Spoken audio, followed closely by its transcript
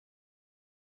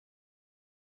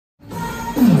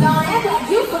Don't act like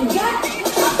you forgot.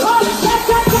 I call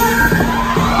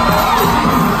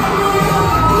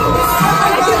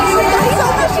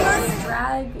it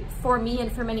Drag, for me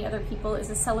and for many other people, is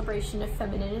a celebration of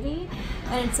femininity,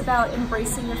 and it's about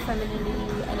embracing your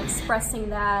femininity and expressing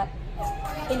that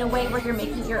in a way where you're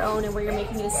making it your own and where you're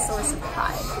making it a source of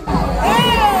pride.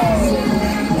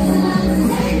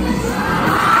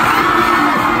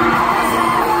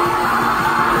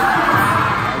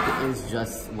 Drag is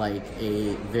just like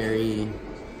a very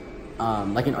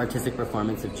like an artistic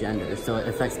performance of gender, so it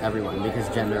affects everyone because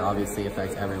gender obviously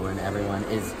affects everyone. Everyone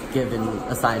is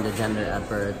assigned a gender at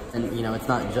birth, and you know, it's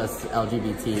not just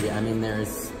LGBT. I mean,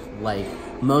 there's like,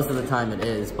 most of the time it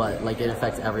is, but like it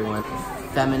affects everyone.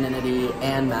 Femininity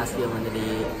and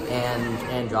masculinity and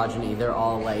androgyny, they're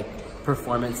all like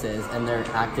performances, and they're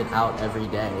acted out every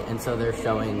day, and so they're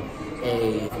showing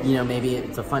a, you know, maybe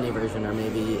it's a funny version, or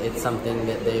maybe it's something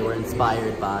that they were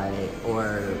inspired by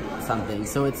or something.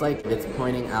 So it's like, it's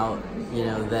pointing out, you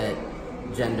know, that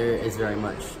gender is very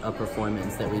much a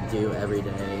performance that we do every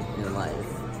day in life.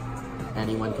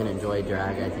 Anyone can enjoy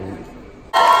drag, I think.